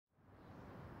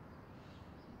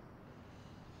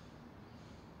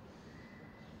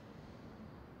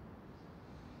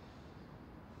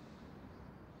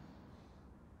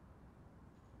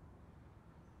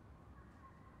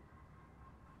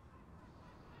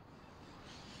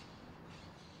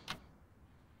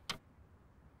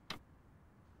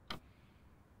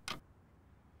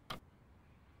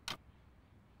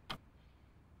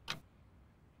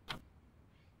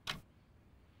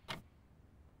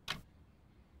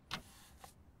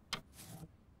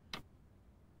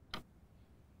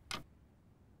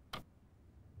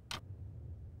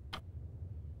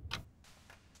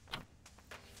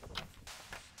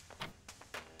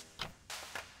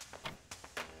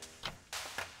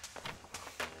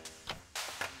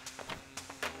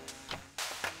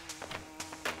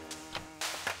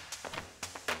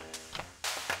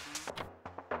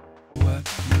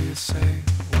you say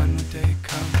when the day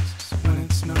comes, when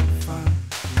it's no fun,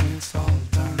 when it's all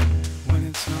done, when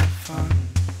it's no fun?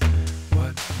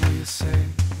 What will you say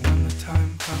when the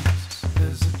time comes?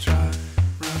 There's a dry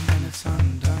run and it's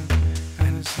undone,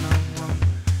 and it's no one,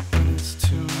 when it's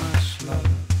too much love,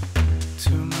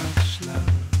 too much love,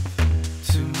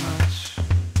 too much.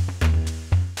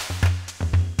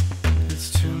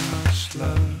 It's too much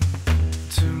love,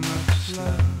 too much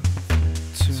love,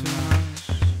 too much.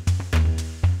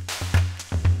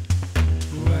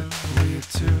 What will you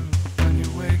do when you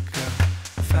wake up?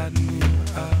 Fatten you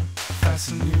up,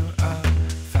 fasten you up,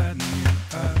 fatten you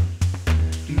up.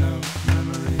 No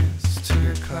memories to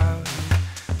get cloudy,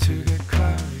 to get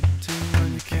cloudy. Do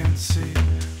when you can't see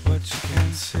what you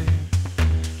can't see.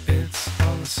 It's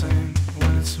all the same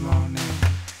when it's morning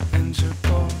and you're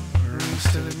boring,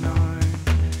 still ignoring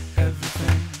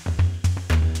everything.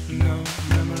 No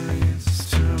memories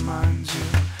to remind you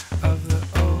of the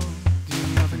old. You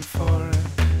nothing for it.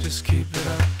 Just keep it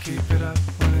up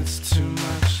when it's too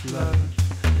much love,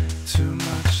 too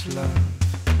much love,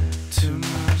 too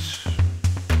much.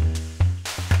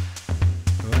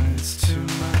 When it's too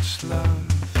much love,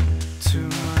 too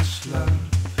much love,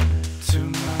 too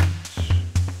much.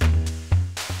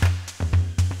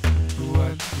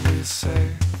 What will you say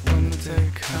when the day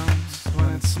comes, when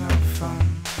it's no fun,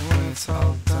 when it's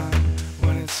all done,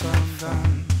 when it's all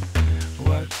done?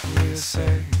 What will you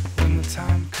say when the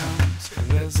time comes?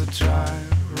 There's a dry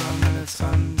run and it's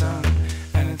undone,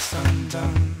 and it's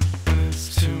undone. When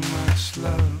it's too much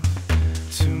love,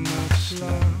 too much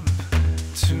love,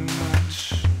 too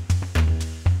much.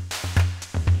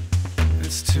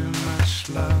 It's too much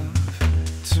love,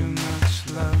 too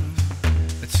much love,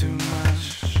 too much.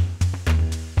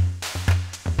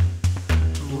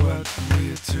 What will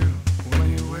you do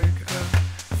when you wake up?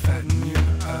 Fatten you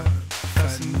up,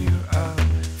 fatten you up,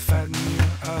 fatten you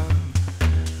up.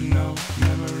 No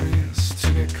memories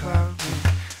to get cloudy,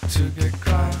 to get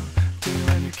cloudy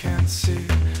when you can't see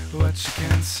what you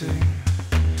can't see.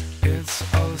 It's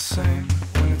all the same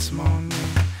when it's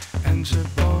morning and you're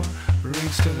boring,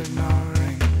 still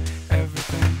ignoring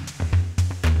everything.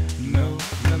 No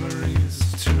memories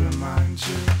to remind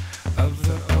you of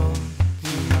the old.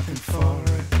 You nothing for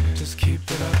it. Just keep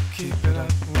it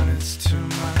up when it's too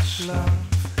much love,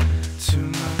 too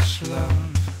much love,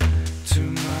 too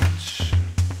much.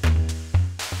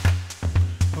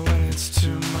 When it's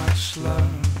too much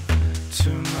love,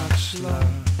 too much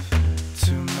love,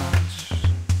 too much.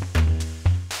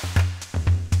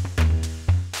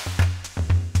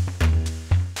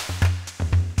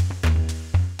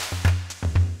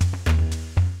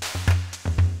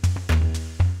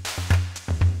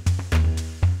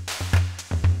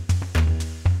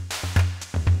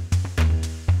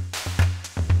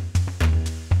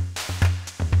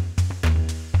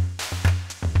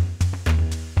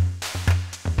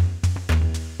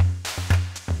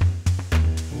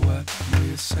 What will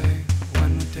you say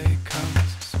when the day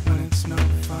comes, when it's no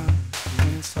fun,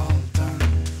 when it's all done,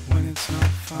 when it's no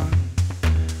fun?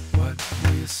 What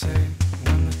will you say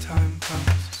when the time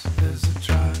comes? There's a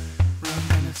dry run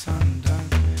and it's undone,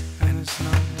 and it's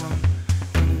no one,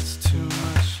 when it's too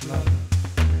much love,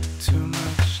 too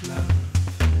much love,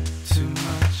 too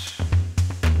much.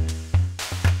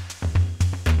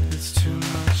 It's too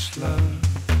much love,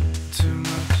 too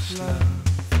much love,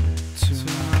 too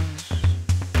much.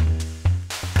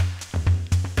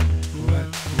 What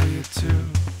will you do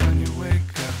when you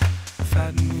wake up?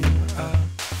 Fatten you up,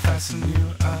 fasten you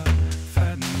up,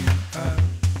 fatten you up.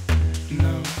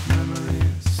 No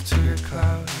memories to get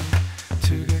cloudy,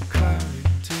 to get cloudy.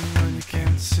 Do when you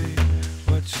can't see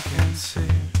what you can't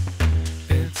see.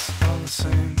 It's all the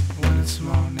same when it's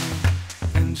morning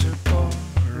and you're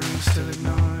boring, still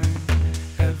ignoring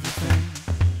everything.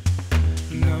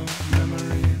 No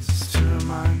memories to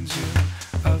remind you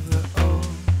of the old.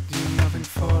 You nothing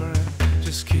for it.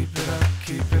 Just keep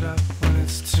it up when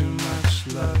it's too much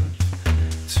love,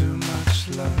 too much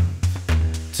love,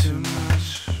 too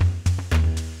much.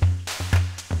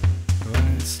 When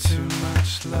it's too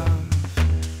much love,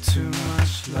 too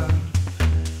much love,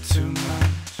 too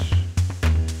much.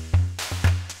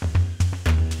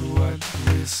 What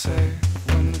will you say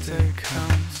when the day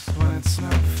comes, when it's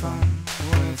no fun,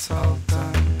 when it's all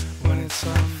done, when it's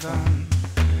all done?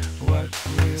 What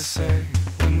will you say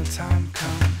when the time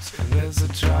comes? There's a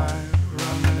dry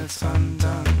run and it's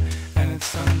undone, and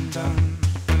it's undone.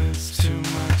 When it's too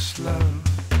much love,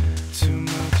 too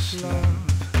much love,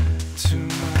 too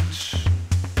much.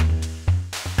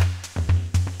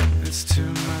 It's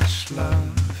too much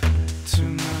love, too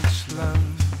much love,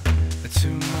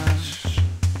 too much.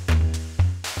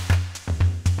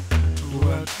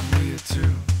 What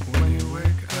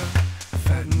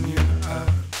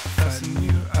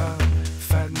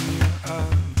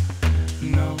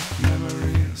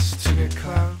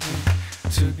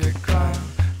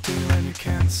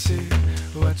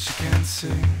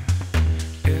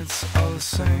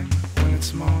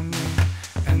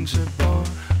bit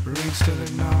boring, still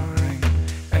ignoring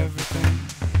everything.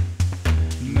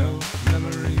 No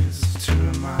memories to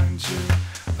remind you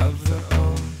of the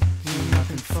old. You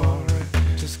nothing for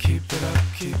it. Just keep it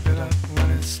up when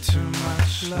it's too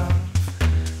much love,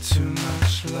 too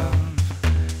much love,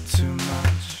 too much.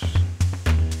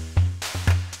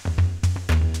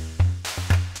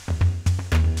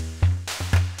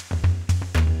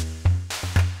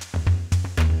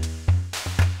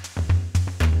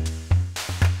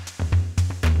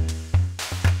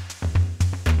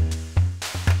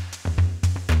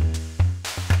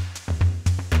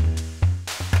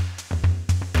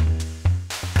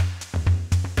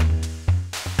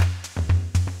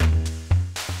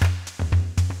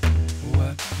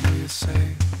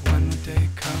 Say when the day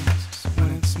comes.